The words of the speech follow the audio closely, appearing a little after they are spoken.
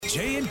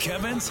Jay and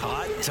Kevin's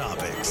Hot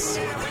Topics.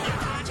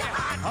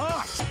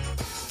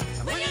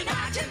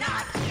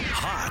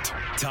 Hot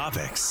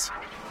Topics.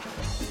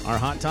 Our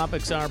Hot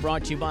Topics are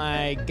brought to you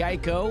by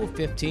Geico.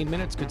 15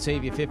 minutes could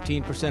save you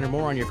 15% or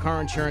more on your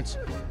car insurance.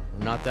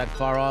 We're not that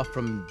far off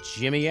from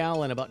Jimmy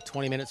Allen about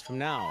 20 minutes from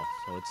now.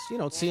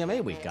 So it's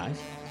CMA week,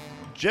 guys.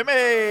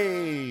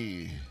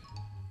 Jimmy!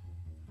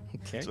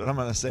 Okay. That's what I'm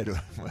going to say to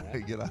him when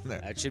I get on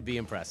there. That should be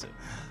impressive.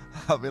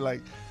 I'll be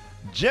like,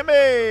 Jimmy!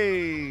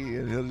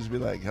 And he'll just be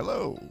like,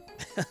 hello.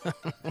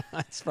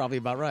 That's probably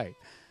about right.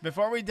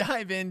 Before we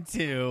dive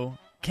into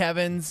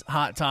Kevin's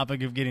hot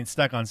topic of getting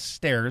stuck on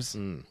stairs,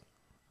 I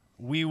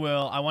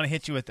want to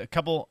hit you with a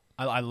couple.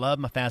 I love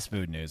my fast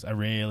food news. I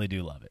really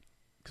do love it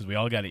because we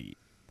all got to eat.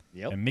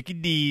 Yep. And Mickey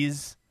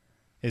D's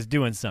is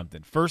doing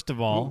something. First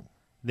of all,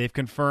 they've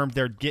confirmed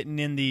they're getting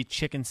in the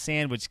chicken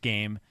sandwich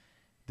game.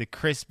 The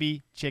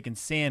crispy chicken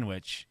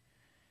sandwich,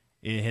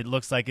 it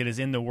looks like it is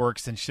in the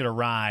works and should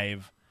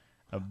arrive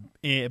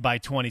by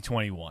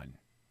 2021.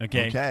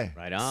 Okay.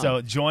 Right on.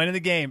 So joining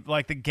the game.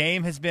 Like the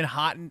game has been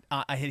hot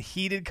and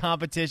heated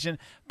competition.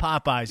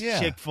 Popeyes,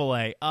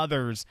 Chick-fil-A,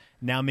 others,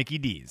 now Mickey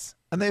D's.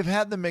 And they've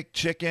had the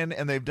McChicken,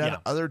 and they've done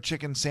other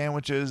chicken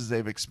sandwiches.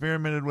 They've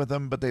experimented with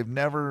them, but they've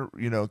never,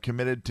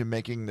 committed to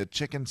making the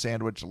chicken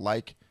sandwich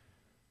like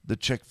the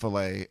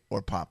Chick-fil-A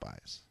or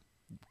Popeyes.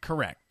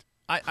 Correct.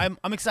 I'm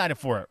excited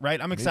for it,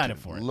 right? I'm excited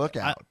for it. Look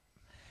out.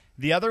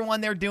 The other one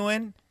they're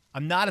doing,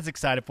 I'm not as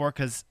excited for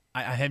because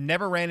I have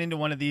never ran into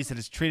one of these that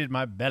has treated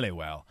my belly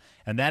well,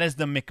 and that is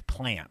the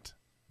McPlant.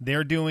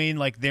 They're doing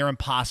like their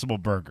Impossible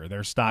Burger,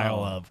 their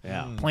style of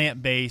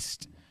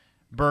plant-based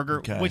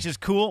burger, which is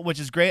cool, which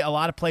is great. A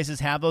lot of places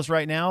have those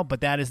right now,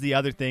 but that is the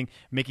other thing.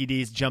 Mickey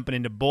D's jumping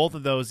into both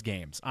of those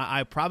games.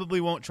 I probably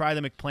won't try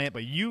the McPlant,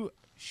 but you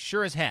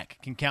sure as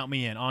heck can count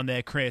me in on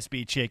the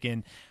crispy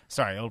chicken.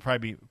 Sorry, it'll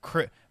probably be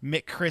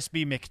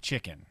McCrispy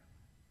McChicken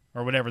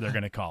or whatever they're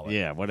going to call it.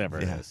 Yeah, whatever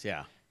it is.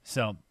 Yeah.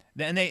 So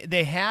and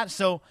they've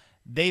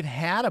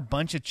had a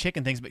bunch of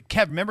chicken things, but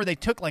Kev, remember they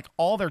took like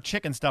all their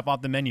chicken stuff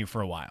off the menu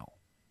for a while.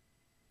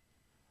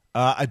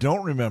 I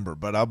don't remember,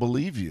 but I'll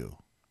believe you.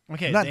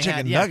 Okay, not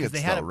chicken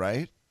nuggets though,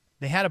 right?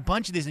 They had a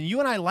bunch of these, and you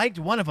and I liked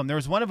one of them. There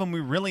was one of them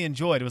we really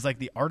enjoyed. It was like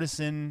the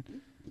artisan.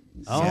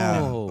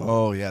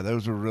 Yeah,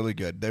 those were really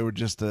good. They were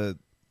just and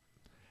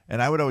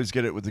I would always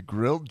get it with the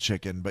grilled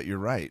chicken. But you're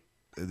right,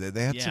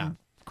 they had some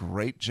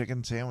great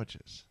chicken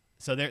sandwiches.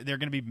 So they're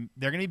gonna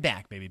be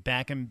back, baby,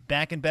 back and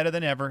better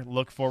than ever.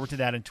 Look forward to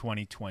that in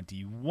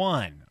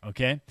 2021.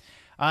 Okay.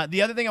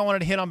 The other thing I wanted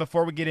to hit on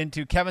before we get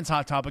into Kevin's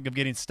hot topic of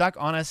getting stuck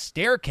on a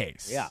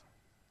staircase. Yeah.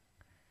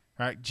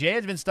 All right, Jay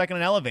has been stuck in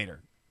an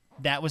elevator.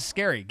 That was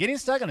scary. Getting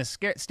stuck on a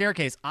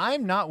staircase,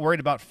 I'm not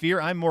worried about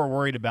fear. I'm more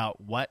worried about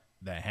what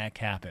the heck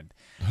happened.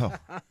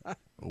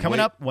 Coming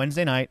up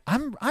Wednesday night,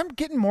 I'm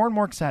getting more and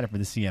more excited for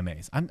the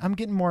CMAs. I'm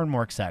getting more and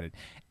more excited.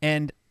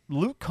 And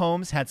Luke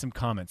Combs had some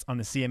comments on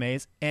the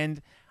CMAs,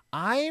 and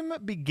I'm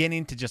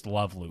beginning to just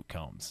love Luke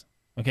Combs.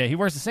 Okay, he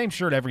wears the same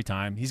shirt every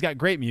time. He's got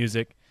great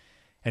music.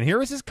 And here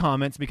was his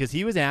comments because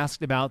he was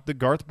asked about the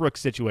Garth Brooks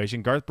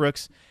situation. Garth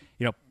Brooks,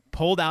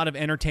 pulled out of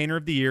Entertainer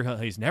of the Year.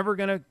 He's never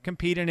going to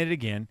compete in it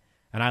again.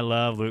 And I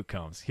love Luke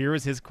Combs. Here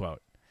was his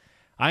quote.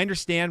 I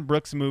understand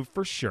Brooks' move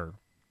for sure.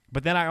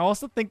 But then I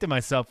also think to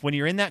myself, when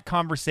you're in that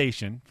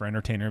conversation for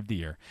Entertainer of the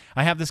Year,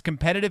 I have this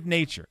competitive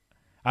nature.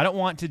 I don't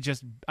want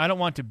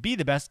to be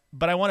the best,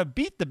 but I want to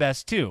beat the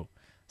best too.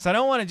 So I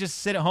don't want to just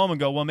sit at home and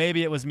go, well,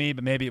 maybe it was me,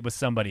 but maybe it was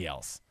somebody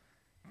else.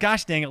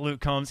 Gosh dang it,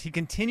 Luke Combs. He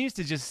continues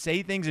to just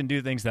say things and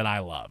do things that I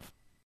love.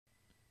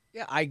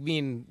 Yeah, I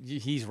mean,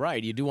 he's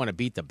right. You do want to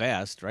beat the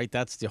best, right?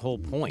 That's the whole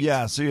point.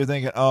 Yeah, so you're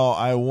thinking,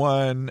 I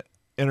won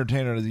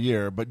Entertainer of the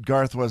Year, but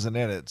Garth wasn't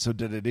in it, so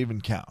did it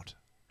even count?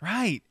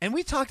 Right. And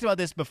we talked about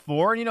this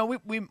before.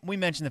 We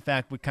mentioned the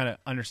fact we kind of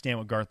understand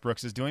what Garth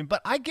Brooks is doing,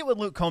 but I get what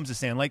Luke Combs is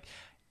saying. Like,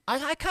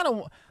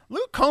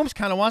 Luke Combs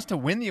kind of wants to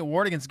win the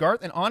award against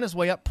Garth and on his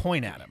way up,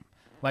 point at him.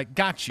 Like,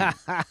 got you.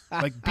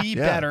 Like, be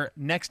better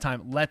next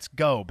time. Let's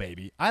go,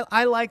 baby.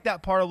 I like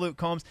that part of Luke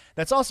Combs.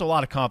 That's also a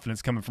lot of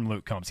confidence coming from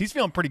Luke Combs. He's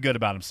feeling pretty good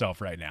about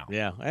himself right now.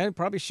 Yeah, and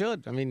probably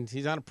should. I mean,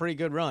 he's on a pretty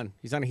good run.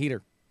 He's on a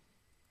heater.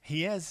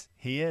 He is.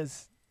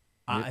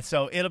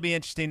 So it'll be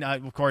interesting.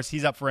 Of course,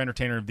 he's up for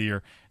Entertainer of the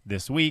Year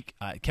this week.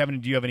 Kevin,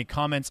 do you have any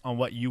comments on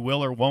what you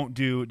will or won't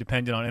do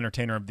depending on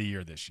Entertainer of the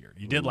Year this year?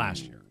 You did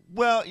last year.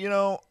 Well,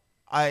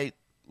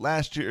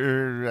 last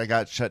year I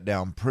got shut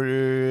down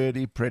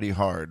pretty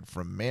hard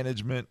from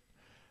management,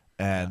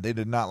 and they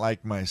did not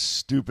like my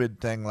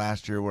stupid thing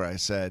last year where I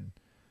said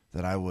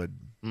that I would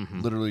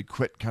literally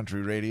quit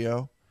country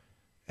radio,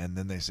 and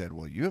then they said,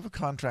 well, you have a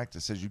contract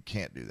that says you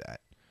can't do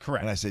that.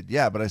 Correct. And I said,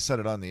 yeah, but I said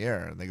it on the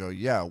air. And they go,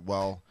 yeah,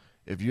 well,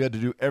 if you had to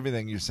do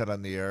everything you said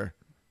on the air,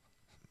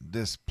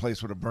 this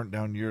place would have burnt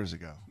down years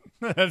ago.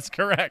 That's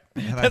correct.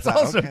 And That's thought,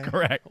 also okay,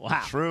 correct.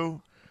 Wow.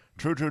 True.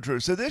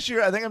 So this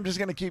year, I think I'm just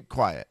going to keep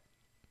quiet.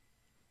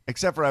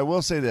 Except for I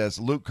will say this,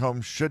 Luke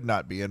Combs should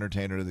not be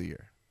Entertainer of the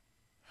Year.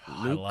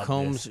 Luke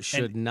Combs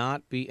should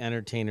not be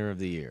Entertainer of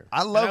the Year.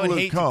 I love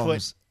Luke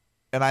Combs,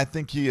 and I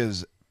think he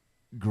is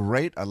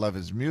great. I love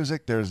his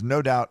music. There's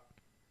no doubt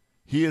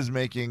he is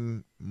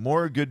making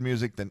more good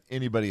music than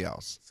anybody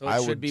else. So it I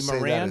should would be say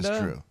Miranda? that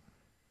is true.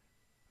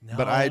 No.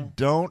 But I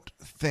don't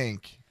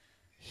think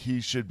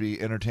he should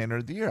be Entertainer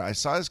of the Year. I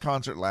saw his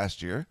concert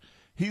last year.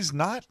 He's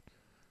not.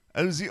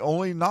 That is the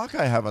only knock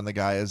I have on the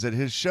guy is at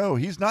his show.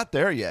 He's not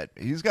there yet.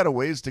 He's got a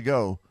ways to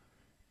go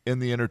in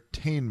the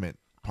entertainment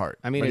part.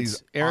 I mean, But it's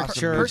he's Eric awesome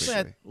Church,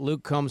 musically.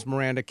 Luke Combs,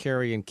 Miranda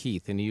Carey, and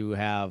Keith, and you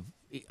have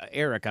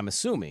Eric. I'm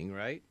assuming,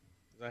 right?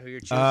 Is that who you're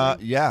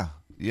choosing? Yeah.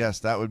 Yes,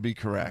 that would be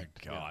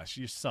correct. Gosh,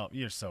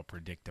 you're so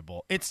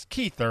predictable. It's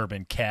Keith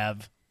Urban,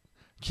 Kev.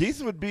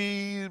 Keith would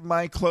be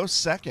my close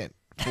second,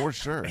 for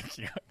sure.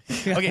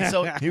 Okay,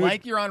 so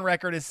like you're on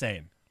record as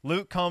saying,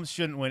 Luke Combs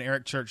shouldn't win,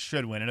 Eric Church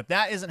should win. And if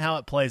that isn't how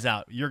it plays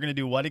out, you're going to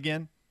do what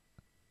again?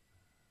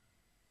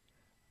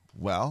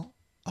 Well,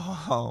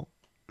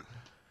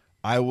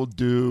 I will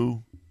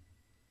do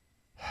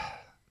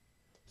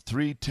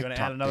 3 You TikTok want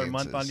to add another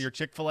month dances. onto your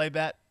Chick-fil-A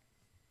bet?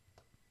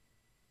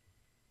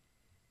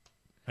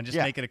 And just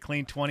Yeah. make it a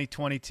clean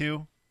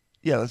 2022?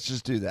 Yeah, let's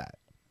just do that.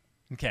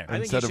 Okay. I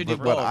think instead you of should do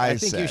what both. I I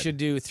think you said. should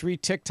do 3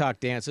 TikTok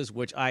dances,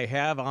 which I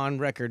have on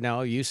record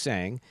now. You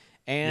sang,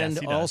 and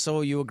Yes, he does.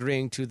 also you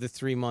agreeing to the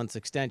 3 months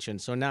extension.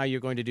 So now you're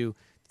going to do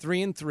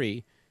 3 and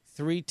 3,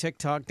 3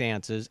 TikTok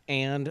dances,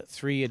 and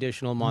 3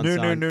 additional months.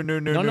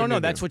 No.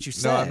 That's what you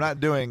said. No, I'm not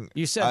doing.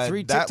 You said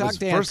 3 that TikTok was,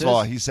 dances. First of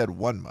all, he said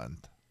 1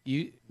 month.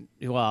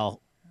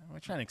 Well, We're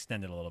trying to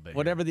extend it a little bit.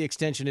 whatever the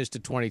extension is to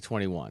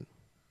 2021.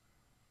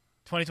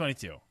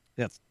 2022.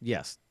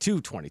 Yes, to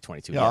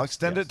 2022. Yeah, I'll yes,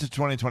 extend yes. it to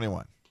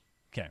 2021.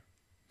 Okay.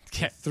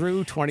 Okay.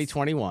 Through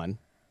 2021.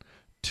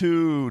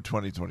 To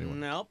 2021.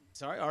 Nope.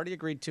 Sorry, already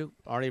agreed to.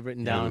 Already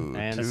written down.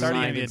 And It's already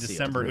going signed to be a and sealed.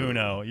 December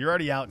Uno. You're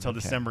already out until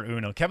December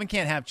Uno. Kevin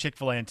can't have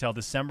Chick-fil-A until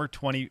December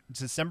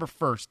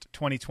 1st,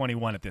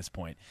 2021 at this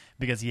point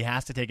because he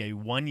has to take a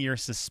 1-year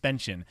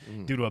suspension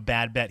due to a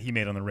bad bet he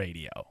made on the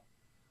radio.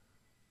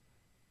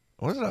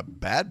 It wasn't a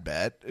bad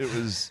bet. It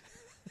was.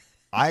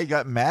 I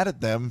got mad at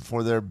them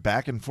for their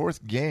back and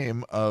forth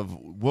game of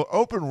we're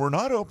open, we're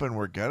not open,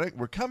 we're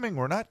coming,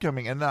 we're not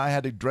coming, and then I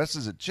had to dress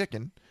as a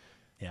chicken,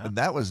 Yeah. and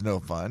that was no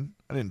fun.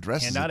 I didn't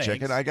dress Hand as a out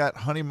chicken. eggs. I got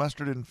honey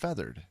mustard and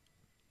feathered.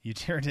 You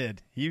sure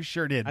did. You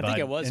sure did, I bud. think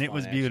it was And it fun,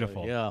 was actually.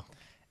 beautiful. Yeah.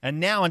 And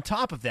now, on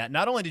top of that,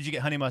 not only did you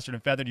get honey mustard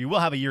and feathered, you will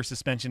have a year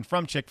suspension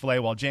from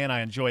Chick-fil-A while Jay and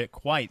I enjoy it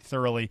quite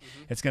thoroughly.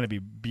 It's going to be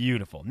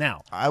beautiful.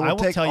 Now, I will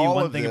take tell you all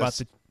one of thing about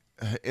this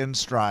the in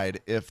stride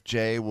if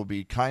Jay will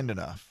be kind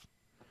enough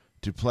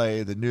to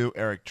play the new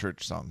Eric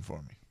Church song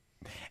for me.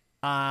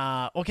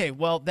 okay,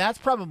 well, that's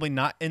probably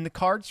not in the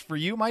cards for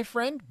you, my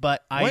friend,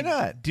 but Why I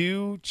not?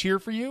 do cheer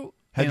for you.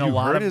 Have in you a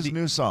lot heard of his the,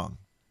 new song?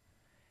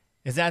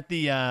 Is that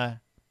the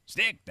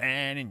stick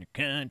that in your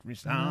country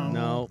song?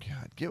 No.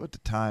 God, get with the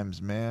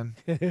times, man.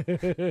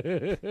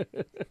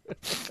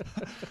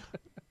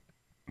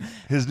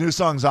 His new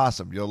song's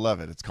awesome. You'll love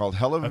it. It's called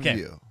Hell of a Okay.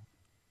 View.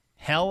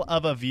 Hell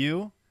of a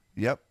View.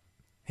 Yep.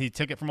 He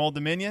took it from Old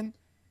Dominion.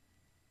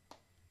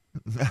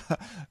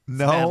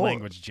 No bad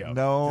language joke.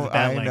 No, It's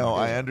bad I know,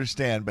 language. I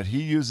understand, but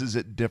he uses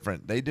it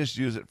different. They just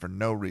use it for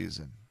no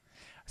reason.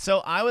 So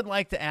I would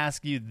like to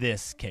ask you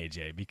this,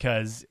 KJ,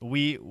 because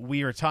we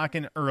were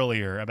talking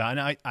earlier about,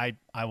 and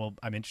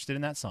I'm interested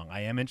in that song.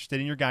 I am interested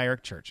in your guy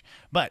Eric Church,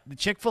 but the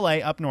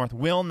Chick-fil-A up north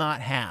will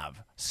not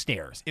have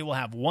stairs. It will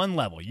have one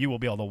level. You will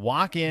be able to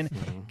walk in,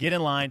 get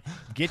in line,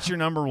 get your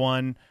number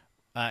one,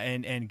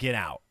 and get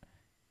out.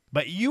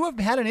 But you have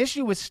had an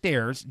issue with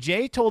stairs.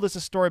 Jay told us a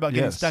story about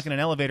getting Yes. stuck in an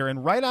elevator,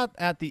 and right out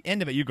at the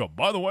end of it, you go,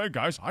 by the way,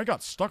 guys, I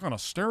got stuck on a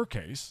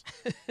staircase.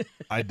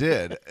 I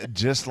did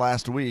just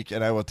last week,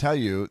 and I will tell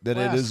you that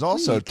it Last is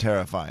also week?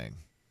 terrifying.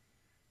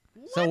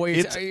 So what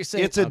It's, are you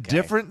saying? it's a okay.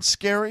 different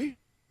scary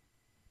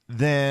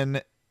than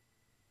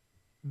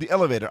the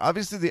elevator.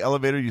 Obviously, the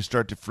elevator, you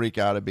start to freak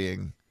out of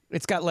being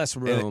It's got less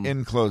in room. an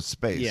enclosed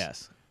space.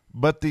 Yes.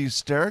 But the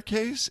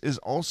staircase is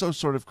also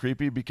sort of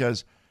creepy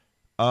because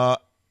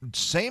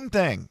same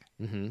thing.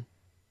 Mm-hmm.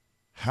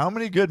 How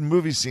many good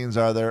movie scenes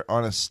are there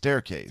on a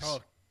staircase? Oh,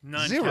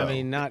 none. Zero. I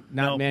mean, not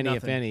Nope, many, if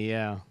nothing. any.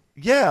 Yeah.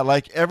 Yeah,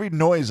 like every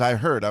noise I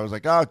heard, I was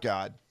like, "Oh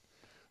God,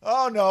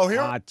 oh no, here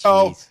Ah, we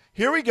go, jeez.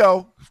 here we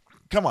go.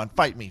 Come on,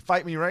 fight me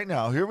right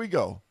now. Here we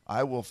go.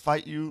 I will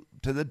fight you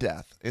to the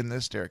death in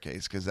this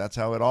staircase because that's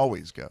how it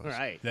always goes."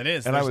 Right. That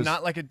is. And I There's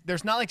was-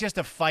 there's not like just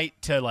a fight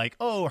to like,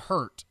 oh,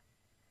 hurt.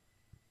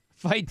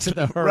 Fight to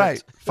the hurt.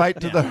 Right,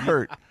 fight to the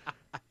hurt.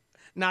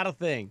 Not a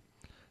thing.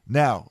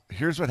 Now,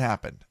 here's what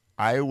happened.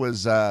 I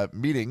was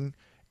meeting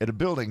at a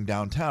building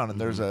downtown, and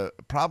there's a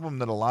problem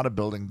that a lot of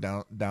buildings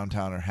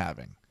downtown are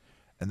having,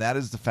 and that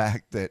is the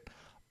fact that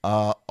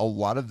a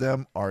lot of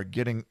them are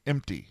getting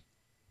empty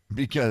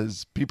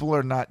because people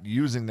are not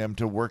using them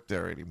to work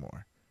there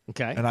anymore.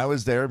 Okay. And I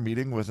was there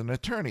meeting with an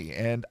attorney,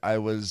 and I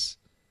was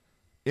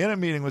in a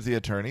meeting with the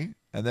attorney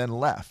and then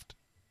left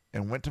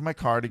and went to my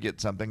car to get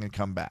something and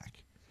come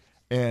back.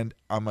 And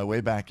on my way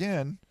back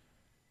in,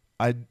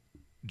 I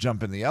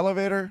jump in the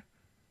elevator,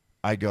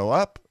 I go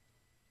up,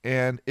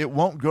 and it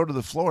won't go to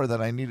the floor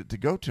that I need it to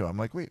go to. I'm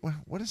like, wait,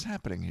 what is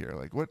happening here?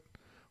 Like,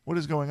 what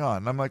is going on?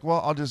 And I'm like,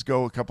 well, I'll just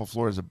go a couple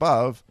floors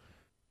above,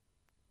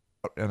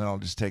 and I'll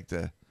just take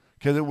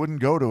because it wouldn't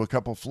go to a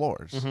couple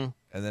floors, and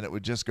then it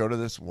would just go to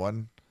this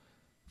one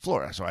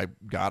floor. So I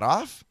got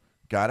off,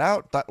 got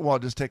out, thought, well, I'll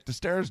just take the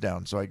stairs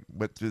down. So I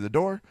went through the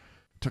door,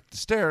 took the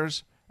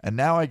stairs, and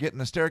now I get in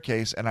the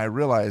staircase, and I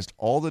realized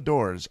all the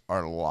doors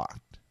are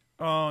locked.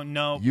 Oh,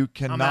 no. You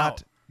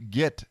cannot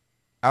get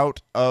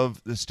out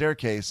of the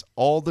staircase.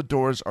 All the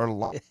doors are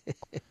locked.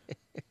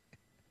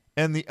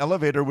 And the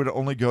elevator would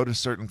only go to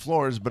certain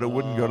floors, but it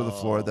wouldn't go to the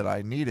floor that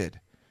I needed.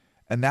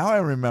 And now I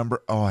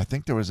remember, I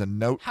think there was a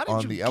note on the elevator.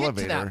 How did you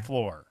get to that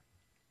floor?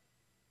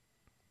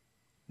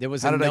 There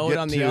was a note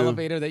on the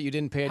elevator that you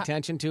didn't pay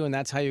attention to, and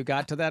that's how you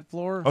got to that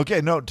floor?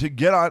 Okay, no, to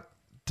get on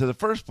to the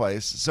first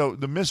place. So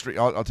the mystery,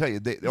 I'll tell you,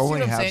 they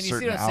only have certain hours. You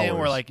see what I'm saying?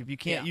 Where, like, if you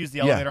can't use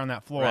the elevator on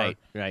that floor.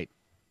 Right.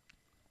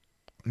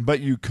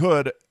 But you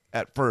could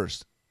at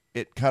first.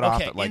 It cut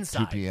off at like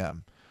inside. 2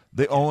 p.m.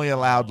 They only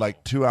allowed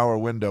like 2-hour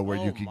window where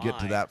you could get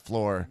to that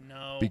floor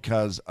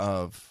because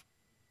of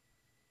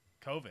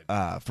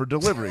COVID. For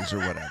deliveries or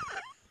whatever.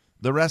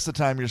 The rest of the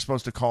time, you're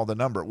supposed to call the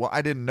number. Well,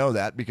 I didn't know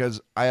that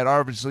because I had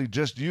obviously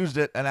just used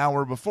it an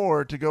hour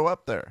before to go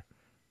up there.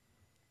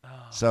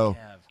 So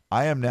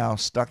I am now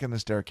stuck in the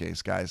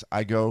staircase, guys.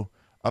 I go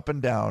up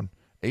and down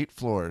 8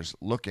 floors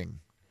looking.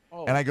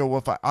 And I go, well,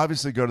 if I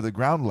obviously go to the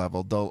ground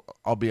level,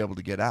 I'll be able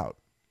to get out.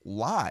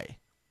 Lie.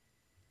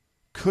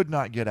 Could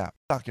not get out.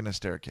 Stuck in a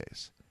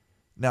staircase.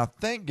 Now,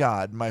 thank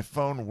God my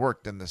phone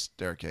worked in the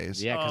staircase.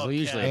 Yeah, because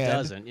usually it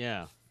doesn't.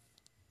 Yeah.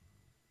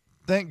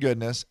 Thank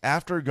goodness.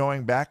 After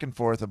going back and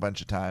forth a bunch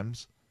of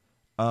times,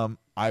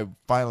 I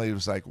finally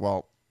was like,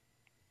 well,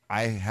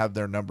 I have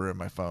their number in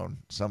my phone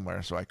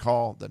somewhere. So I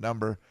call the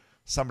number.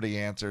 Somebody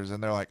answers,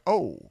 and they're like,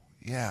 oh,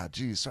 yeah,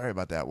 geez, sorry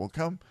about that. Well,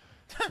 come.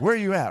 Where are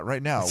you at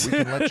right now? We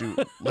can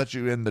let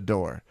you in the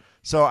door.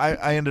 So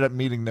I ended up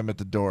meeting them at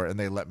the door, and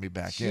they let me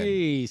back in.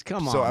 Jeez,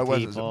 come on, so I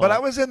wasn't, people. but I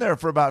was in there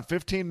for about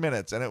 15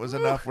 minutes, and it was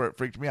enough where it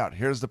freaked me out.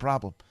 Here's the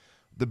problem.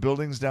 The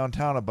buildings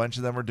downtown, a bunch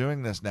of them are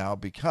doing this now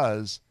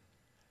because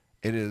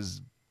it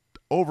is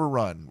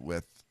overrun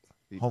with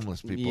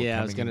homeless people. Yeah,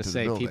 I was going to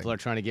say people are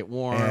trying to get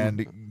warm.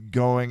 And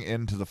going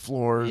into the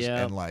floors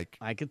and like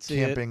I could see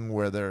camping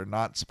where they're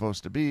not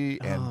supposed to be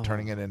and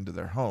turning it into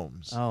their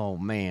homes. Oh,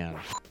 man.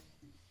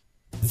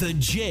 The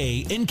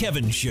Jay and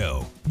Kevin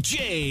Show.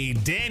 Jay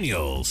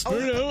Daniels.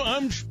 Hello,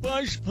 I'm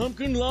Spice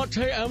Pumpkin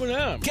Latte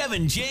M&M.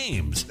 Kevin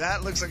James.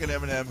 That looks like an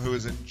M&M who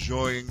is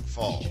enjoying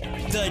fall.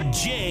 The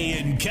Jay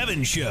and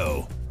Kevin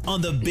Show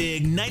on the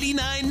Big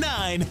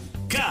 99.9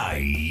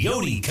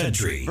 Coyote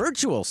Country.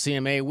 Virtual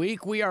CMA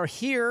Week. We are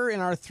here in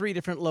our 3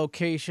 different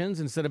locations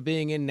instead of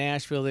being in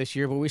Nashville this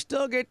year, but we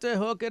still get to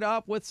hook it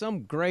up with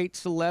some great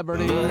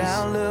celebrities. But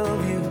I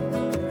love you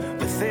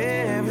with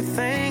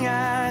everything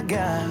I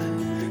got.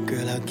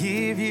 Girl, I'll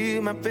give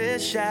you my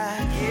best shot.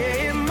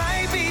 Yeah, it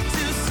might be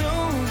too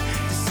soon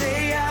to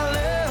say I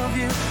love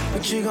you,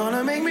 but you're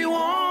gonna make me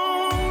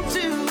want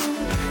to.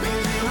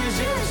 'Cause it was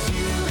just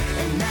you,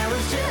 and now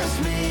it's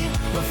just me.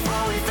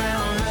 Before we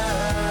found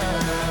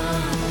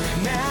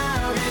love,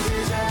 now this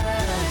is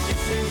us,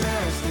 this is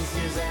us, this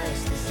is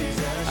us, this is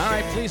us. All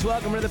right, please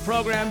welcome to the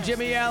program,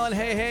 Jimmy Allen.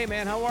 Hey,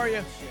 man, how are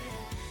you?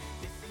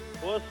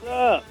 What's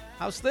up?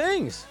 How's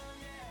things?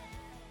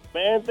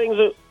 Man, things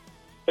are...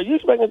 Are you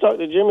expecting to talk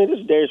to Jimmy? This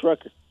is Darius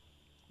Rucker.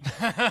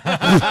 Oh,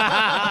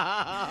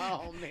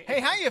 man. Hey,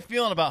 how you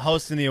feeling about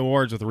hosting the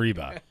awards with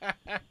Reba?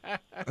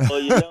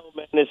 Well,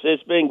 man,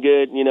 it's been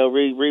good.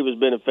 Reba's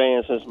been a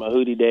fan since my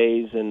Hootie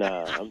days, and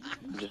I'm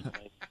just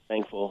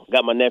thankful.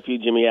 Got my nephew,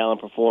 Jimmy Allen,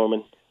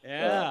 performing.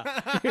 Yeah,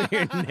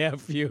 your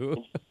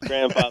nephew.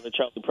 Grandfather,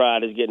 Charlie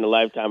Pride, is getting a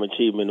Lifetime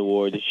Achievement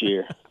Award this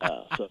year.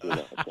 So,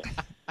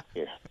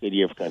 good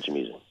year for country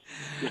music.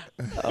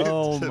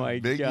 Oh, It's a my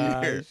big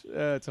gosh. year.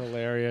 That's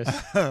hilarious.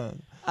 How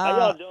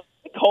y'all doing? Is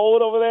it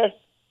cold over there?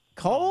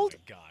 Cold?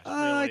 Oh,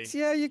 my gosh,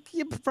 really? Yeah,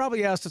 you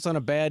probably asked us on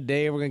a bad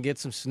day. We're going to get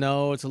some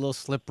snow. It's a little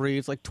slippery.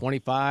 It's like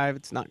 25.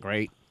 It's not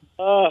great.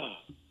 Sounds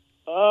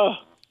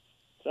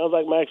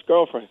like my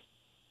ex-girlfriend.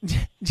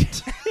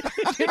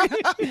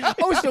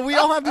 Oh, so we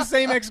all have the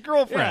same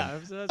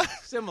ex-girlfriend. Yeah,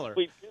 it's similar.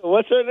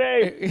 What's her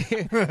name?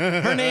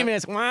 Her name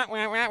is... Wah,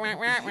 wah, wah, wah,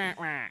 wah, wah,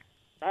 wah.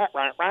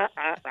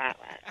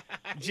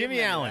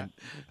 Jimmy Allen,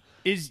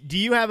 do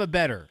you have a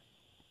better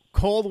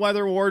cold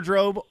weather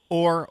wardrobe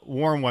or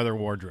warm weather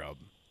wardrobe?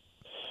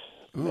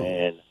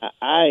 Man,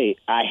 I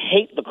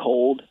hate the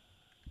cold.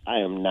 I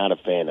am not a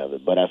fan of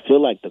it, but I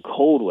feel like the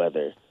cold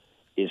weather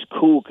is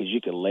cool because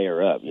you can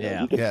layer up. You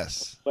can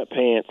Yes. put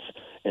sweatpants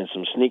and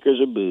some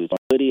sneakers or boots, a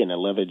hoodie and a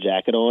leather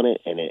jacket on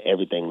it, and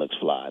everything looks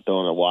fly. Throw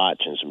on a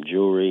watch and some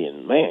jewelry,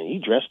 and man, you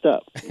dressed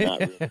up. Not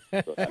really.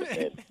 Throw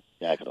a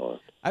jacket on.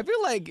 I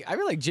feel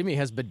like Jimmy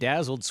has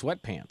bedazzled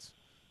sweatpants.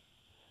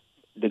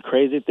 The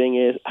crazy thing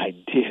is, I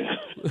do.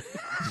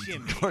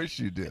 Of course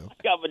you do.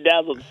 I got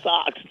bedazzled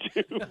socks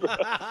too, bro.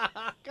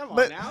 Come on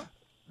But- now.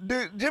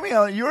 Dude, Jimmy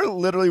Allen, you're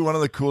literally one of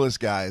the coolest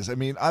guys. I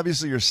mean,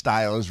 obviously your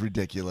style is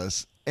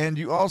ridiculous. And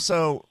you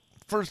also,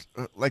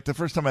 the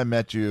first time I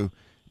met you,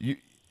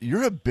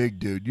 you're a big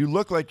dude. You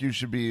look like you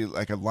should be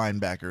like a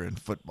linebacker in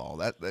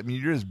football.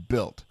 You're just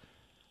built.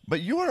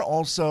 But you are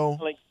also,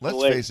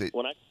 let's face it.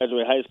 When I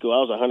graduated high school, I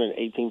was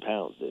 118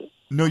 pounds, dude.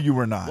 No, you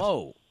were not.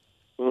 Whoa.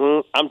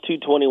 I'm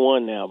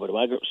 221 now, but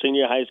my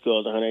senior high school, I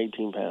was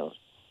 118 pounds.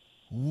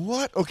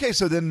 What? Okay,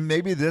 so then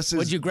maybe this is.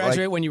 Would you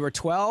graduate when you were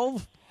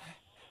 12?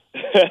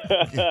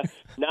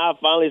 Now I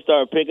finally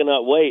started picking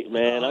up weight,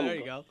 man. There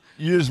you go.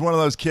 You're just one of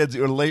those kids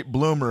who are a late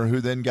bloomer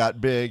who then got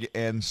big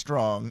and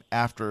strong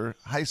after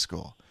high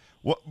school.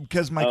 Well,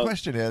 because my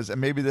question is, and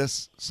maybe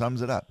this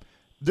sums it up,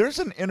 there's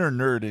an inner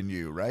nerd in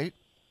you, right?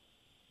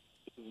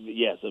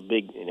 Yes, a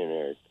big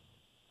nerd.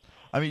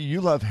 I mean, you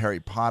love Harry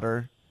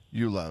Potter.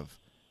 You love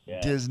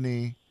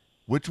Disney.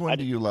 Which one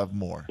do you love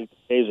more?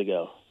 Days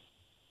ago.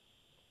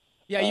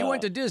 Yeah, you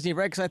went to Disney,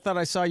 right? Because I thought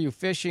I saw you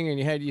fishing, and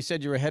you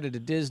said you were headed to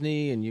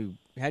Disney, and you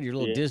had your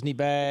little Disney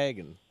bag.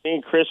 And Me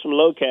and Chris from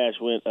Locash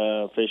went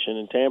fishing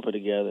in Tampa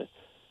together.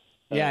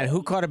 and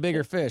who caught a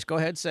bigger fish? Go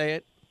ahead, say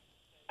it.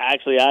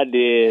 Actually, I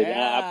did.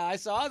 Yeah, I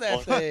saw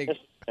that thing.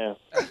 Yeah.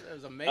 That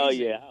was amazing. Oh,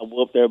 yeah, I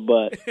whooped their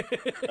butt.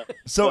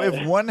 So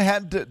if one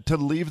had to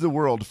leave the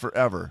world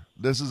forever,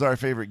 this is our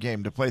favorite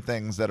game, to play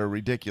things that are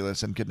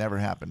ridiculous and could never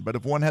happen. But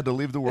if one had to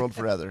leave the world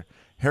forever,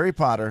 Harry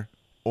Potter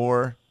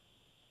or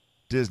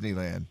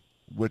Disneyland,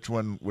 which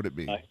one would it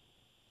be?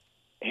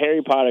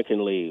 Harry Potter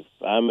can leave.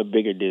 I'm a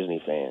bigger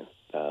Disney fan.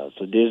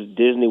 So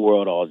Disney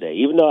World all day.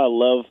 Even though I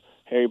love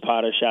Harry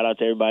Potter, shout out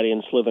to everybody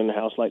in Slytherin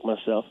house like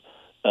myself.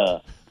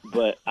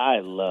 But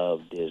I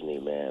love Disney,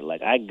 man.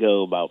 Like, I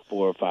go about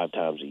 4 or 5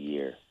 times a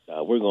year.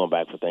 We're going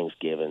back for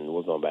Thanksgiving.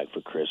 We're going back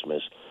for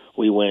Christmas.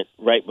 We went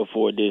right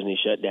before Disney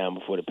shut down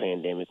before the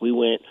pandemic. We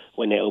went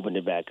when they opened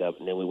it back up,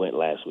 and then we went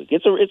last week.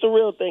 It's a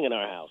real thing in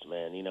our house,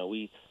 man. You know,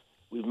 we've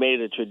made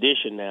it a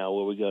tradition now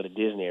where we go to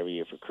Disney every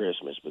year for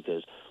Christmas,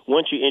 because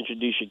once you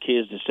introduce your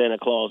kids to Santa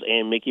Claus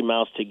and Mickey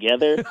Mouse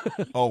together,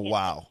 Oh,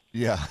 wow.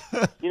 Yeah.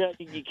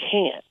 you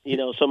can't.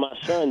 So my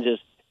son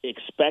just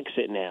expects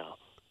it now.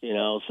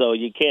 So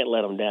you can't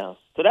let him down.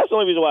 So that's the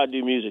only reason why I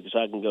do music, is so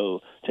I can go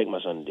take my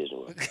son to Disney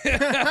World.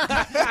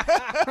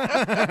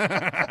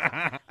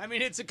 I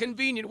mean, it's a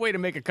convenient way to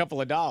make a couple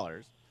of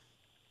dollars.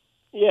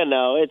 Yeah,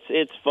 no,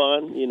 it's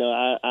fun.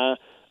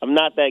 I'm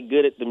not that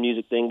good at the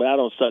music thing, but I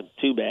don't suck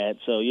too bad.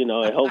 So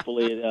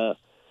hopefully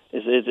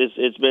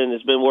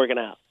it's been working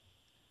out.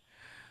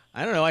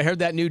 I don't know. I heard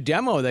that new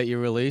demo that you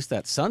released,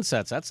 that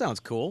Sunsets. That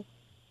sounds cool.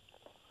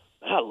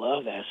 I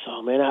love that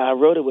song, man. I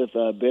wrote it with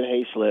Ben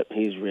Hayslip.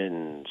 He's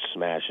written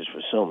smashes for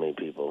so many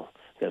people.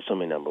 Got so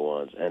many number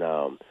ones. And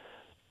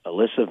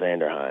Alyssa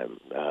Vanderheim,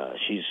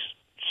 she's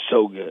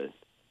so good.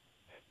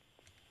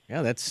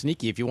 Yeah, that's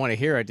sneaky. If you want to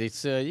hear it,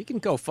 it's you can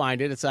go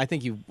find it. I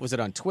think was it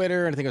on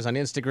Twitter? I think it was on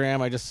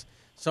Instagram. I just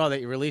saw that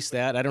you released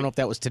that. I don't know if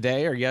that was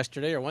today or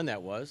yesterday or when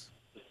that was.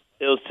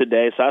 It was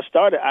today. So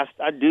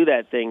I do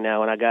that thing now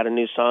when I got a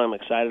new song I'm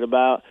excited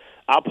about.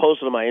 I'll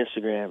post it on my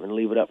Instagram and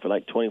leave it up for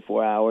like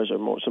 24 hours or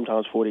more,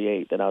 sometimes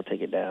 48, then I'll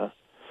take it down.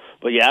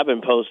 But, yeah, I've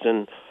been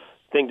posting,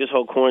 I think this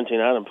whole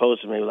quarantine, I've been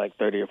posting maybe like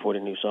 30 or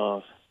 40 new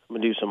songs. I'm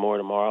going to do some more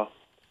tomorrow.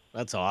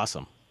 That's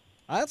awesome.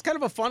 That's kind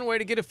of a fun way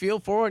to get a feel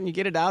for it, and you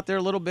get it out there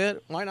a little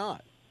bit. Why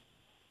not?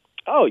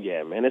 Oh,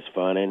 yeah, man, it's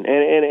fun. And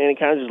it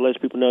kind of just lets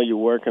people know you're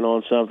working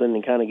on something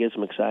and kind of gets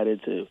them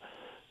excited to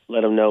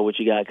let them know what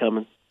you got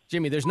coming.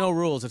 Jimmy, there's no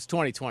rules. It's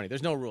 2020.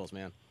 There's no rules,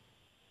 man.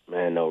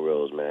 Man, no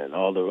rules, man.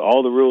 All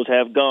the rules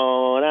have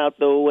gone out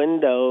the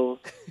window.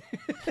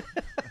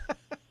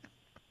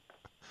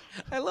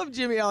 I love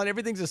Jimmy Allen.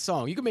 Everything's a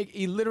song.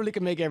 He literally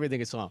can make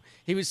everything a song.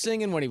 He was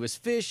singing when he was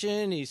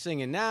fishing. He's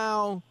singing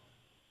now.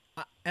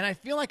 And I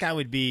feel like I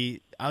would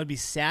be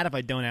sad if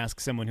I don't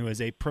ask someone who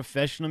is a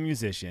professional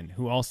musician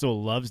who also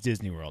loves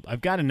Disney World.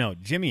 I've got to know,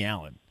 Jimmy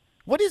Allen,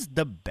 what is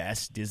the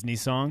best Disney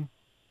song?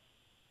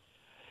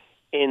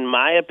 In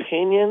my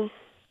opinion,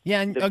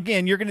 yeah, and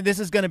again, this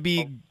is going to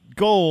be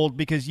gold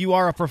because you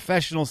are a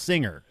professional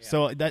singer. Yeah.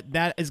 So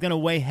that is going to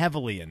weigh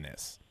heavily in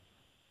this.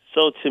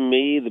 So to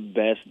me, the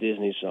best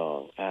Disney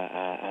song,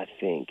 I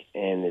think,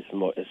 and it's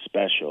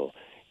special,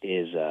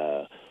 is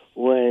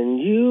When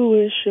You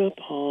Wish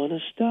Upon a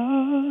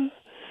Star,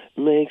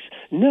 makes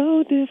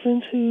no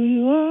difference who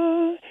you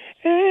are,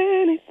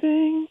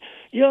 anything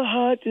your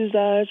heart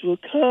desires will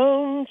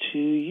come to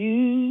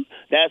you.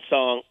 That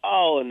song,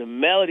 and the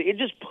melody, it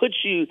just puts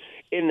you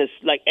in this,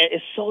 like,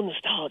 it's so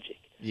nostalgic.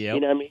 Yep.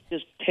 You know what I mean? It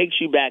just takes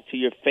you back to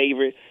your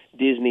favorite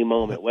Disney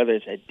moment, whether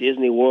it's at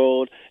Disney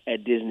World,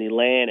 at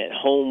Disneyland, at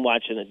home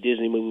watching a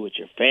Disney movie with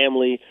your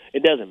family.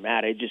 It doesn't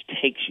matter. It just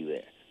takes you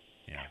there.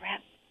 Yeah.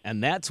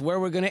 And that's where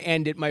we're going to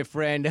end it, my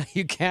friend.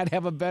 You can't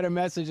have a better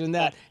message than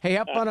that. Hey,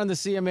 have fun on the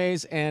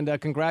CMAs, and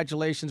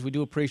congratulations. We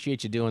do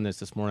appreciate you doing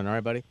this morning. All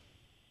right, buddy?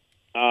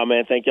 Oh,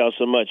 man, thank y'all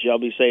so much. Y'all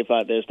be safe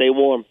out there. Stay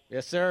warm.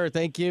 Yes, sir.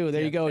 Thank you.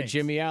 There you go, thanks.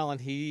 Jimmy Allen.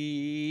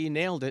 He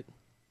nailed it.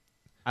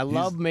 I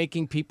love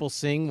making people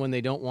sing when they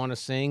don't want to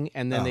sing,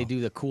 and then they do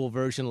the cool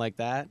version like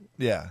that.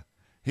 Yeah.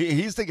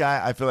 He's the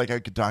guy I feel like I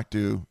could talk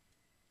to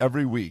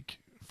every week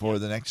for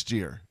the next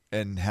year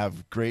and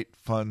have great,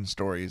 fun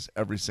stories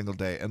every single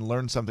day and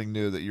learn something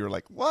new that you're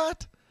like,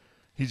 what?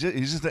 He's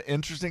just an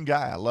interesting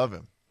guy. I love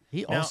him.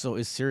 He Now- also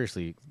is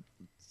seriously,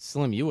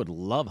 Slim, you would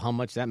love how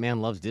much that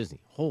man loves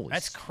Disney. Holy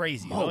That's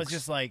crazy. smokes. Well, it's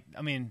just like,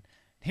 I mean,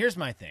 here's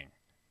my thing.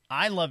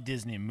 I love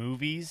Disney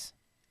movies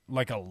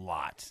like a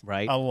lot.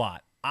 Right. A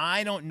lot.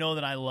 I don't know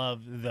that I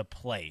love the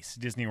place,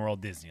 Disney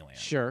World, Disneyland.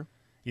 Sure.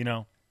 You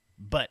know,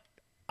 but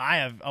I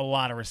have a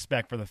lot of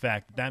respect for the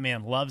fact that that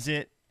man loves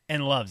it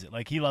and loves it.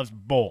 Like, he loves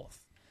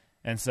both.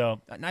 And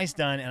so, nice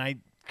done. And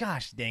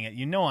gosh dang it.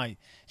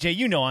 Jay,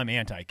 you know I'm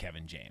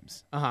anti-Kevin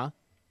James. Uh-huh.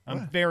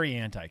 I'm very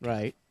anti-Kevin.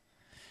 Right.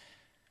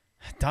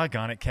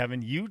 Doggone it,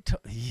 Kevin.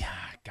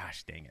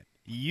 Gosh dang it.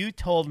 You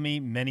told me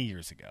many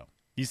years ago.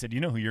 You said, you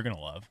know who you're going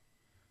to love?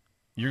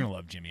 You're going to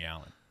love Jimmy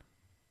Allen.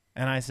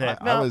 And I said,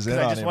 I no, was in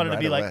because I on just him wanted to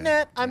right be away. like,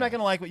 nah, I'm not going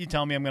to like what you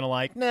tell me I'm going to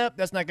like. Nope,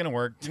 that's not going to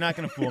work. You're not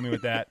going to fool me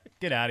with that.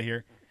 Get out of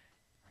here.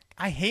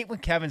 I hate when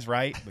Kevin's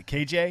right, but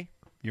KJ,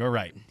 you're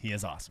right. He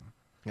is awesome.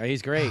 Yeah,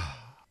 he's great.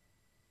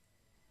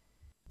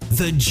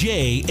 The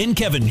Jay and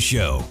Kevin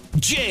Show.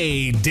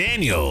 Jay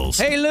Daniels.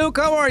 Hey, Luke,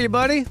 how are you,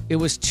 buddy? It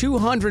was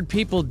 200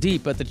 people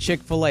deep at the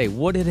Chick-fil-A.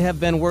 Would it have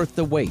been worth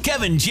the wait?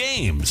 Kevin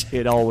James.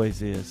 It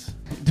always is.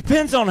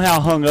 Depends on how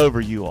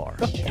hungover you are.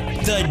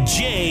 The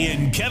Jay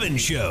and Kevin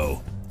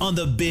Show on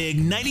the Big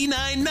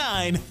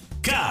 99.9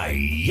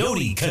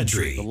 Coyote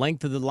Country. The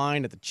length of the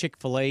line at the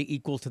Chick-fil-A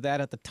equal to that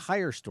at the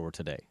tire store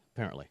today,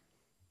 apparently.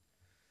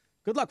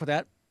 Good luck with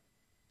that.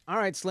 All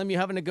right, Slim, you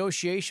have a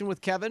negotiation with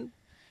Kevin?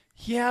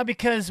 Yeah,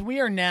 because we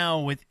are now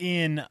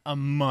within a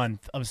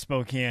month of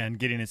Spokane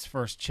getting its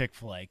first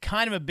Chick-fil-A.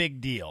 Kind of a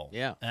big deal.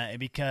 Yeah.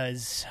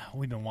 Because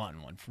we've been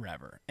wanting one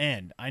forever.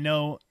 And I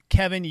know,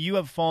 Kevin, you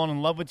have fallen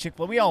in love with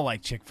Chick-fil-A. We all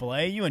like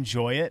Chick-fil-A. You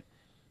enjoy it.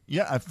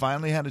 Yeah, I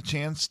finally had a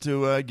chance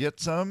to get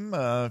some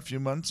a few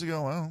months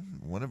ago. Well,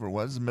 whatever it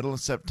was, middle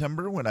of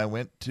September when I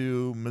went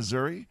to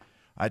Missouri.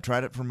 I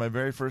tried it for my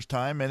very first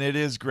time, and it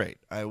is great.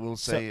 I will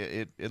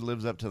say it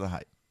lives up to the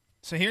hype.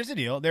 So here's the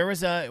deal.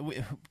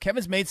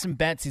 Kevin's made some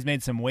bets. He's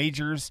made some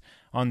wagers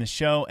on the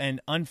show, and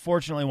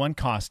unfortunately one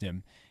cost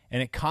him.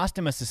 And it cost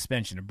him a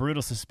suspension, a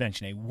brutal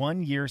suspension, a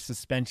 1-year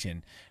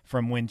suspension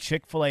from when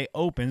Chick-fil-A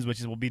opens,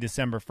 which will be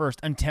December 1st,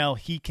 until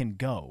he can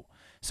go.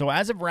 So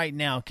as of right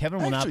now,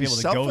 Kevin will not be able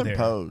to go there.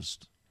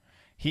 Self-imposed.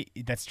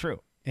 That's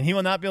true. And he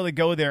will not be able to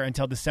go there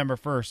until December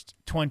 1st,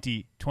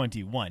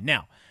 2021.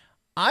 Now,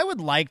 I would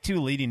like to,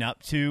 leading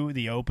up to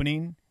the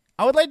opening,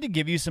 I would like to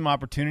give you some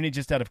opportunity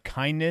just out of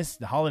kindness,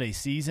 the holiday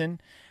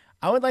season.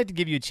 I would like to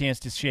give you a chance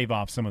to shave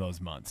off some of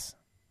those months.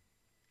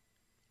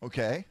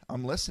 Okay,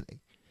 I'm listening.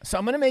 So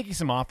I'm going to make you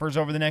some offers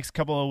over the next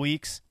couple of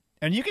weeks,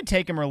 and you can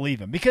take them or leave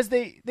them because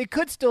they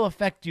could still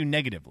affect you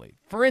negatively.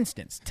 For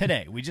instance,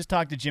 today we just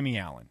talked to Jimmy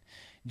Allen.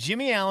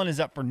 Jimmy Allen is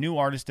up for New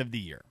Artist of the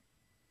Year.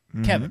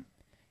 Mm-hmm. Kevin,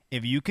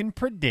 if you can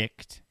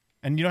predict,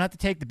 and you don't have to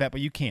take the bet,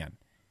 but you can,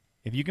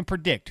 if you can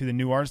predict who the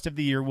New Artist of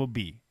the Year will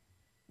be,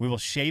 we will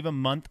shave a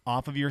month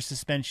off of your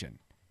suspension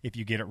if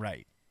you get it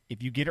right.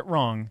 If you get it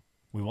wrong,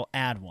 we will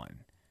add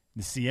one.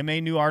 The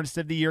CMA New Artist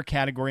of the Year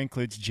category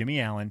includes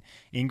Jimmy Allen,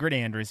 Ingrid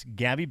Andress,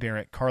 Gabby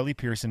Barrett, Carly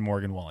Pearson,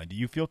 Morgan Wallen. Do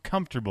you feel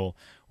comfortable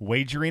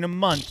wagering a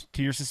month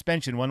to your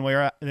suspension one way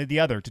or the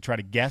other to try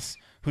to guess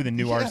who the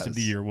New Artist of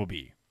the Yes. Year will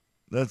be?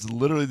 That's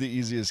literally the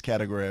easiest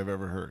category I've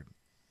ever heard.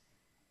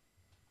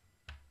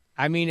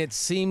 I mean, it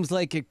seems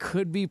like it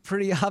could be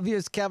pretty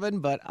obvious, Kevin,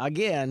 but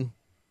again,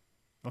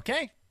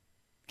 Okay.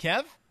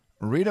 Kev?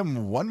 Read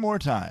them one more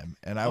time,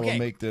 and I Okay. will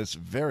make this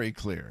very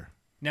clear.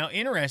 Now,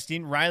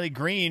 interesting, Riley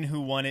Green,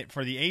 who won it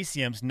for the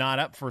ACMs, not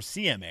up for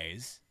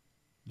CMAs.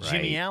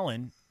 Jimmy Right.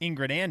 Allen,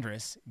 Ingrid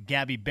Andress,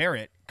 Gabby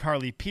Barrett,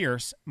 Carly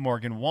Pierce,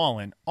 Morgan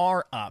Wallen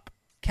are up.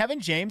 Kevin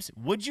James,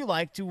 would you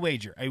like to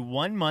wager a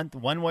 1 month,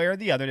 one way or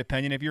the other,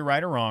 depending if you're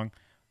right or wrong,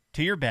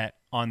 to your bet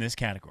on this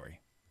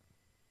category?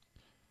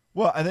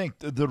 Well, I think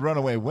the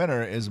runaway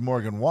winner is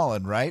Morgan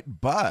Wallen, right?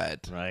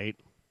 But right?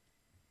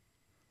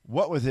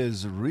 what with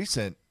his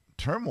recent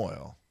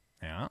turmoil?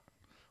 Yeah.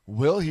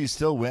 Will he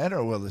still win,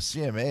 or will the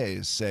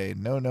CMAs say,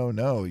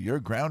 no, you're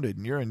grounded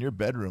and you're in your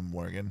bedroom,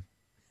 Morgan?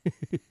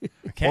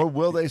 Okay. Or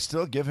will they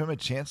still give him a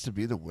chance to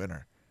be the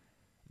winner?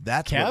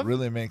 That's Kev? what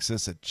really makes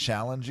this a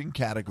challenging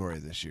category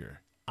this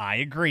year. I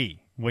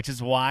agree, which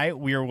is why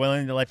we are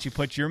willing to let you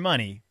put your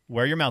money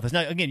where your mouth is.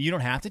 Now, again, you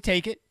don't have to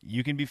take it.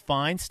 You can be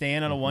fine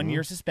staying on a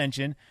 1-year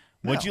suspension.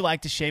 Would No. you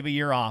like to shave a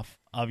year off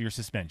of your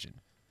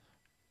suspension?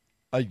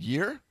 A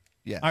year?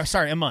 Yes. Or,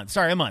 sorry, a month.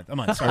 Sorry. Dang it.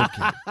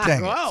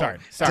 Sorry.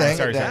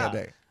 Dang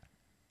it.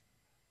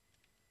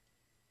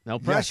 No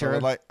Yes,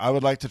 pressure. I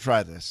would like to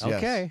try this. Yes.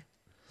 Okay.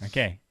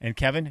 Okay. And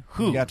Kevin,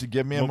 who? You have to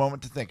give me a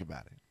moment to think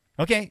about it.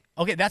 Okay,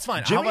 that's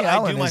fine. How Jimmy about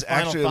Allen I do my is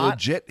final actually thought?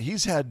 legit.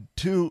 He's had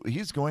two.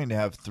 He's going to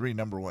have 3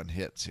 number-1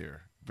 hits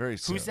here very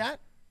soon. Who's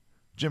that?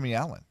 Jimmy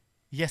Allen.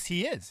 Yes,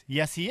 he is.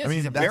 Yes, he is. I mean,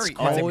 he's a that's he's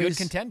a good Always-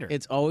 contender.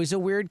 It's always a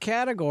weird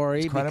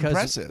category It's quite because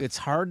impressive. it's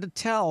hard to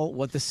tell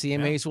what the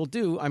CMAs will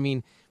do. I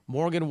mean,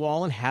 Morgan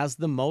Wallen has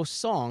the most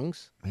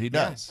songs. He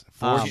does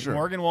for sure.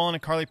 Morgan Wallen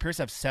and Carly Pierce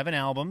have 7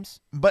 albums.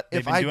 But They've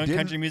if been I doing didn't,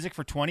 country music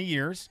for 20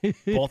 years,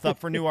 both up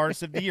for New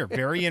Artist of the Year.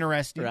 Very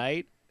interesting.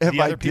 Right? If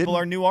the I other people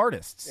didn't are new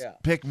artists. Yeah.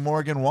 pick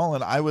Morgan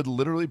Wallen, I would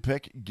literally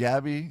pick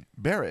Gabby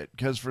Barrett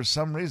because for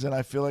some reason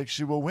I feel like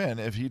she will win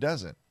if he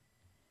doesn't.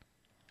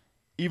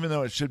 Even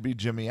though it should be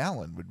Jimmy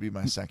Allen would be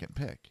my second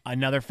pick.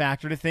 Another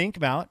factor to think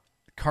about,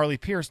 Carly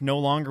Pierce no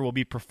longer will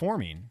be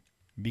performing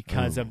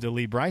because of the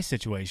Lee Bryce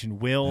situation.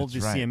 Will That's the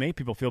right. CMA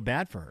people feel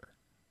bad for her?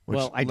 Which,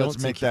 Well, I don't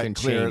let's think make you that can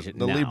clear. change it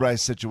The Lee now.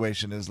 Bryce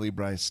situation is Lee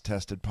Bryce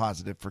tested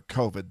positive for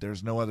COVID.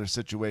 There's no other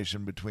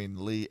situation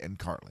between Lee and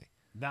Carly.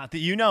 Not that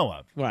you know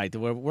of. Right.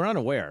 We're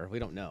unaware. We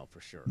don't know for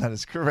sure. That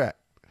is correct.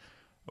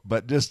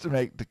 But just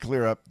to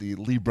clear up the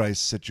Lee Bryce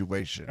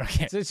situation.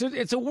 Okay.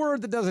 It's a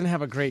word that doesn't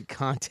have a great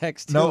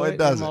context to No, it in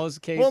doesn't.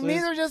 most cases. Well,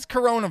 neither does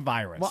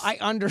coronavirus. Well, I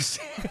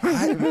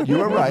understand. You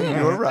were right.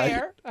 You were right.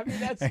 Fair. I mean,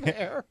 that's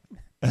fair.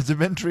 Has it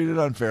been treated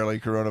unfairly,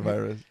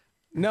 coronavirus?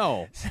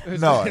 No.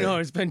 No.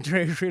 It's been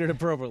treated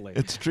appropriately.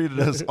 It's treated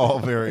us all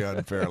very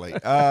unfairly.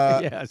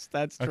 Yes,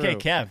 that's true. Okay,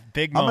 Kev,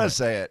 big I'm moment. going to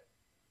say it.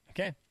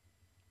 Okay.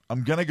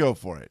 I'm going to go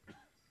for it.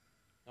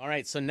 All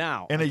right, so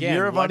now. In a again,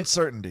 year of what-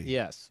 uncertainty,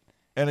 Yes.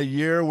 in a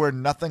year where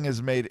nothing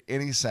has made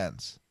any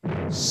sense,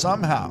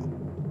 somehow,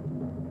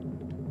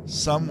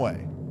 some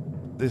way,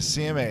 the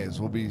CMAs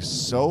will be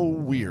so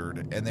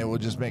weird and they will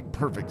just make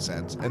perfect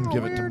sense and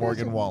give it to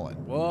Morgan Wallen.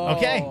 Whoa.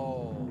 Okay.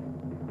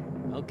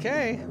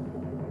 Okay.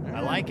 I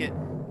like it.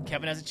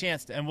 Kevin has a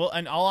chance to, and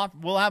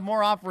we'll have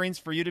more offerings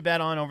for you to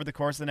bet on over the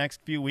course of the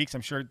next few weeks.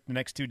 I'm sure the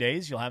next 2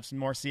 days you'll have some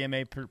more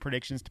CMA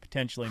predictions to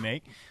potentially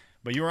make.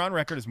 But you are on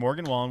record as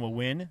Morgan Wallen will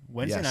win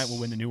Wednesday night. Will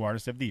win the new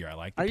artist of the year. I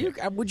like. The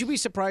pick. Would you be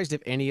surprised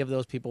if any of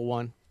those people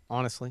won?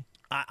 Honestly.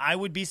 I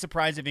would be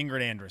surprised if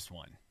Ingrid Andress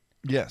won.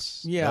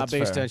 Yes. Yeah, that's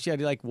based fair. on she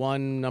had like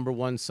one number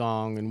one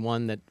song and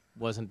one that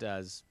wasn't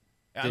as.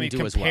 I mean, didn't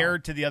do as well.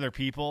 compared to the other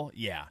people,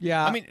 yeah.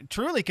 Yeah. I mean,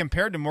 truly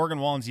compared to Morgan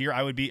Wallen's year,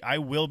 I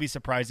will be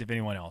surprised if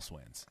anyone else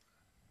wins.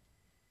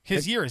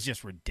 His year is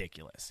just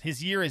ridiculous.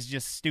 His year is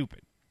just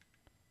stupid.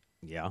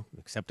 Yeah,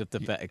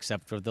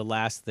 except for the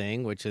last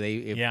thing, which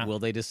Yeah. will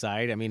they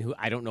decide? I mean,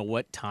 I don't know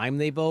what time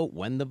they vote,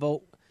 when the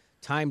vote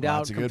timed Well, out.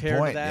 that's a good compared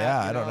point. To that,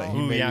 Yeah, you I don't know. He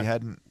Ooh, maybe yeah.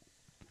 hadn't.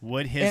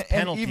 Would his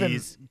And even-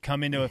 penalties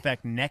come into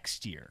effect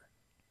next year?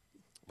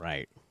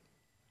 Right.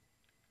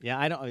 Yeah,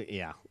 I don't.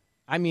 Yeah,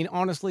 I mean,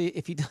 honestly,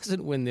 if he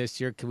doesn't win this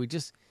year, can we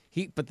just?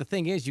 But the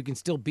thing is, you can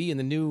still be in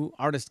the new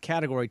artist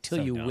category till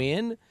So you dumb.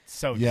 win.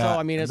 So Yeah, So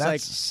I mean, and it's that's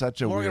like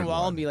such a Morgan weird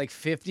Wallen one. be like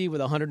 50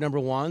 with 100 number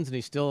ones, and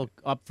he's still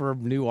up for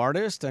new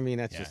artist. I mean,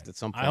 that's yeah. just at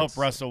some point. I hope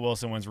Russell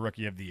Wilson wins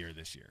Rookie of the Year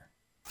this year.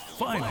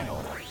 Final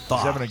He's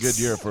thoughts. having a good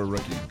year for a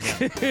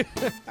rookie.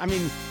 I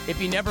mean, if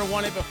he never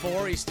won it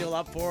before, he's still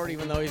up for it,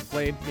 even though he's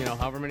played,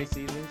 however many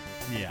seasons.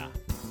 Yeah.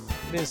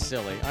 It is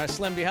silly. All right,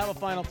 Slim, do you have a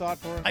final thought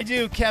for us? I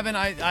do, Kevin.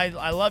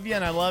 I love you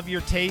and I love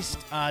your taste.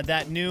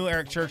 That new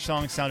Eric Church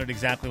song sounded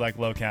exactly like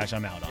Low Cash.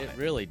 I'm out on It it.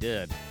 really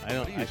did. I don't.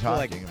 What are you I feel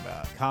like talking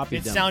about? copied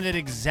It them. sounded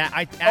exact.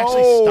 I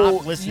actually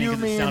stopped listening you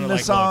because it mean sounded the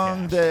like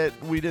song Low Cash.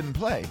 that we didn't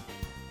play?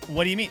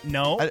 What do you mean?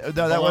 No. No, that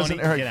Baloney. wasn't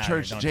Get Eric out of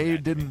Church. here. Don't do Jay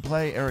that. didn't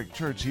play Eric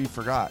Church. He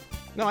forgot.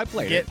 No, I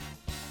played Get. it.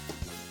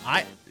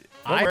 I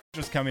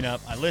was coming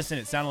up. I listened.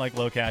 It sounded like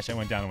Low Cash. I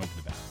went down and went to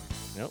the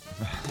bathroom. Nope.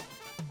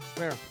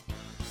 Fair.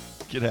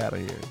 Get out of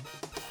here.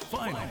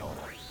 Final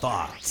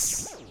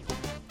thoughts.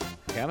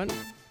 Kevin?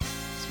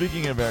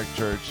 Speaking of Eric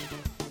Church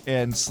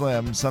and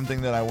Slim,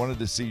 something that I wanted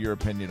to see your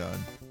opinion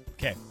on,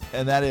 Okay.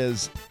 and that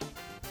is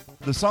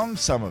the song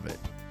Some of It.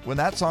 When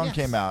that song Yes.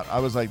 came out, I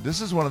was like, this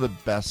is one of the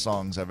best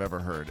songs I've ever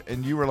heard.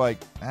 And you were like,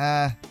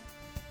 I'm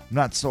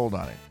not sold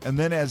on it. And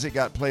then as it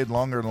got played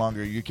longer and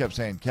longer, you kept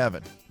saying,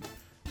 Kevin,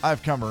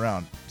 I've come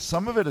around.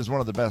 Some of It is one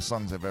of the best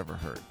songs I've ever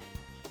heard.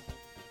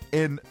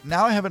 And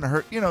now I haven't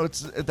heard,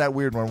 it's that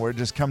weird one where it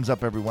just comes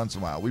up every once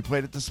in a while. We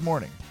played it this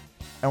morning.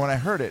 And when I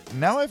heard it,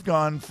 now I've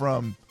gone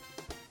from,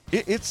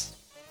 it's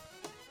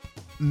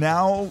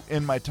now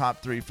in my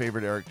top 3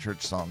 favorite Eric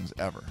Church songs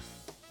ever.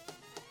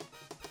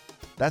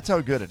 That's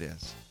how good it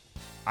is.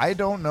 I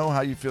don't know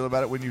how you feel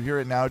about it when you hear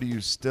it now. Do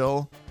you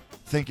still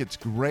think it's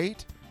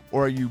great?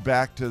 Or are you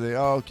back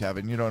to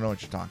Kevin, you don't know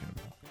what you're talking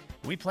about?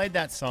 We played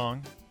that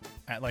song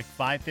at like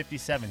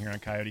 5:57 here on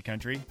Coyote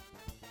Country.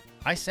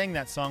 I sang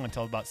that song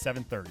until about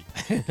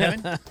 7:30.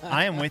 Kevin,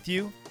 I am with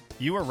you.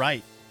 You were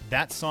right.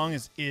 That song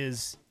it's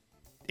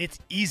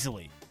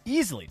easily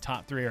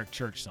top 3 Eric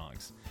Church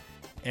songs.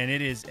 And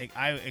it is,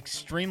 I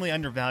extremely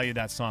undervalue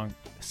that song.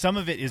 Some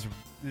of it is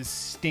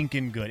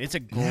stinking good. It's a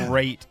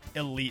great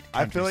elite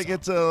I feel like song.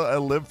 it's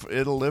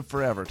it'll live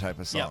forever type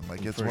of song. Yeah,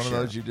 like it's for one sure. of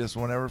those you just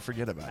won't ever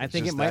forget about. I It's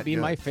think it just might that be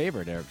good. my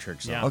favorite Eric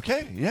Church song. Yeah.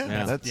 Okay,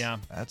 Yeah.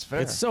 that's fair.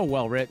 It's so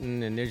well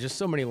written, and there's just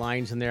so many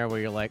lines in there where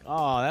you're like,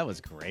 oh, that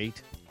was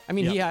great. I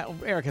mean,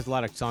 Eric has a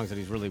lot of songs that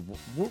he's really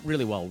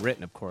well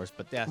written, of course,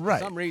 but for Right.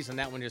 some reason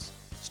that one just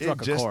it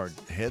struck a just chord.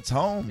 hits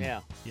home. Yeah.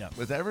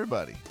 with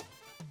everybody.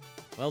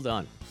 Well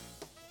done.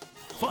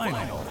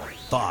 Final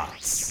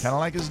thoughts. Kind of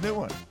like his new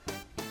one.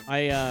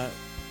 The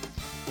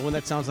one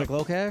that sounds like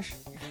Low Cash?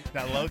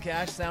 That Low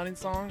Cash sounding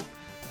song.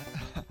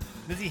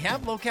 Does he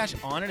have Low Cash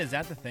on it? Is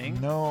that the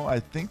thing? No, I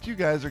think you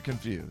guys are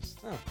confused.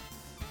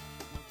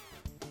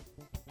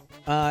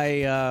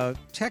 I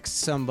text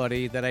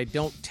somebody that I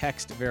don't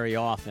text very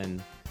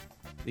often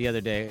the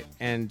other day,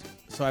 and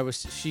so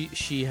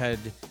she had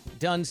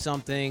done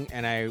something,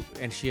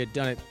 and she had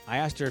done it. I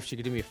asked her if she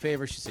could do me a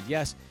favor. She said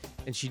yes,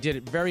 and she did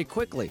it very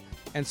quickly.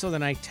 And so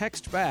then I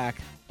text back,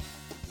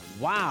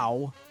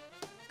 "Wow,"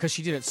 because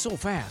she did it so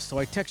fast. So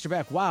I text her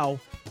back, "Wow,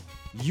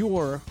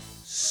 you're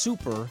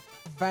super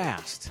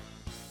fast."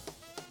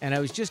 And I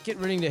was just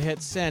getting ready to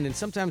hit send. And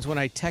sometimes when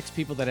I text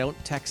people that I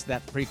don't text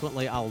that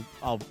frequently, I'll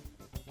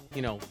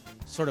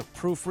sort of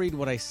proofread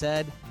what I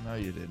said. No,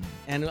 you didn't.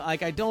 And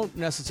like, I don't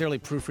necessarily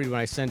proofread when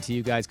I send to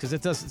you guys because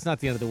it's not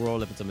the end of the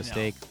world if it's a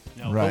mistake.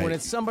 No. Right. But when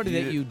it's somebody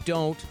that you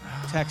don't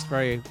text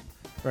very,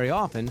 very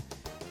often,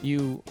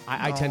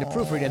 I tend to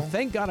proofread. And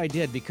thank God I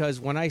did,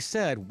 because when I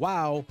said,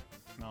 "Wow,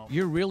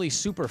 you're really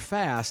super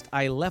fast,"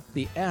 I left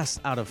the S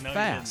out of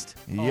fast.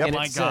 Yep. Oh And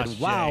my it said, gosh,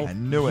 "Wow, I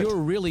knew it. you're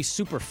really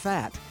super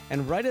fat."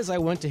 And right as I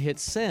went to hit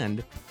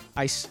send,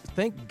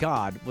 thank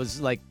God,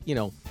 was like,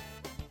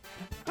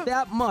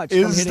 that much. from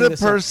Is hitting the the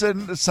send.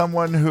 person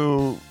someone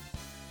who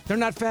They're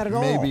not fat at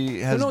all. maybe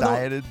has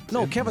dieted?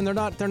 No, Kevin, they're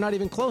not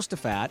even close to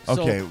fat.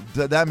 So, Okay,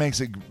 that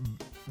makes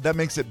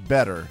it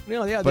better.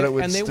 yeah, but it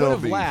would and they still would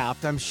have be.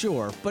 laughed, I'm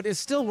sure. But it's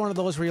still one of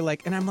those where you're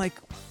like, and I'm like,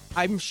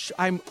 I'm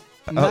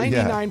Oh,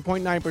 yeah.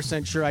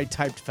 99.9% sure I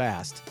typed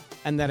fast,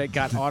 and that it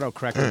got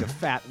autocorrected to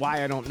fat.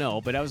 Why, I don't know.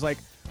 But I was like,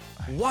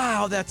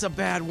 wow, that's a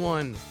bad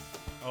one.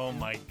 Oh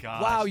my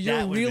gosh. Wow, you're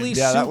that would've really been-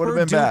 Yeah, that super would've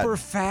been bad. duper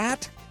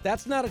fat?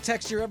 That's not a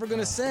text you're ever going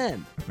to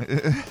send.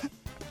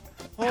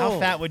 How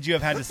fat would you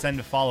have had to send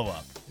a follow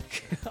up?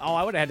 Oh,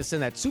 I would have had to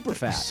send that super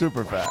fat.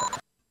 Super fat.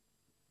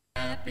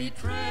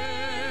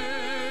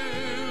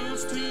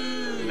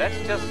 Let's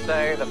just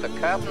say that the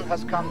curtain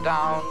has come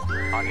down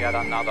on yet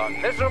another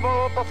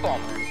miserable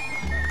performance.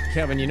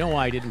 Kevin, you know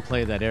why I didn't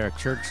play that Eric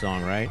Church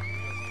song, right?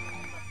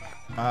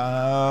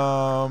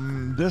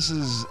 I'm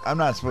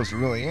not supposed to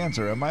really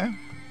answer, am I?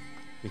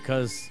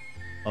 Because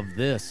of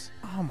this.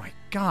 Oh my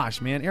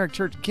gosh, man. Eric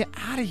Church, get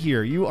out of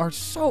here. You are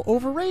so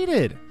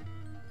overrated.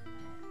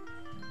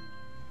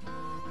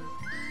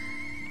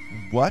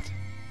 What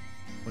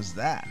was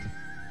that?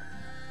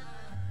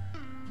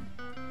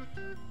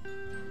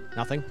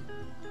 Nothing.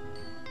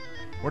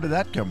 Where did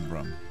that come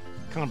from?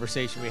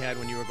 Conversation we had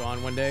when you were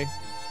gone one day.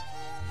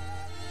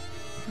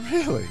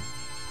 Really?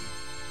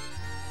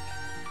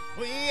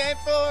 We ain't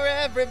for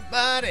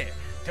everybody.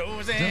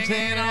 Toes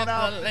hanging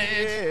off the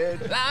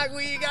ledge. Like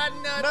we got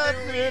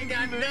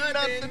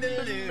nothing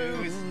to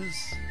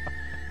lose.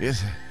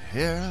 Yes.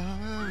 Yeah.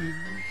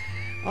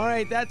 All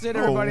right, that's it,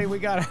 everybody. Oh. We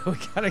gotta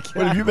get What, have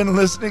out. you been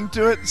listening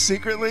to it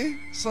secretly,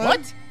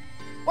 Slim?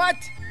 What?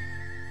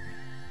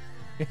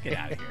 Get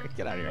out of here.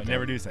 Get out of here. I'll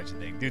never do such a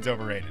thing. Dude's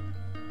overrated.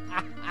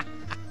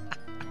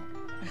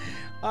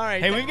 All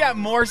right. Hey, we've got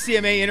more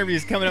CMA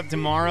interviews coming up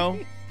tomorrow.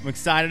 I'm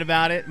excited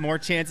about it. More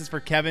chances for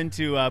Kevin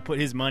to put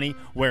his money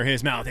where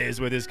his mouth is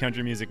with his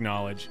country music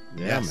knowledge.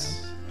 Yeah, man.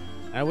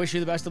 I wish you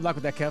the best of luck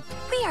with that, Kev.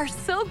 We are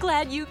so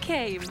glad you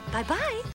came. Bye-bye.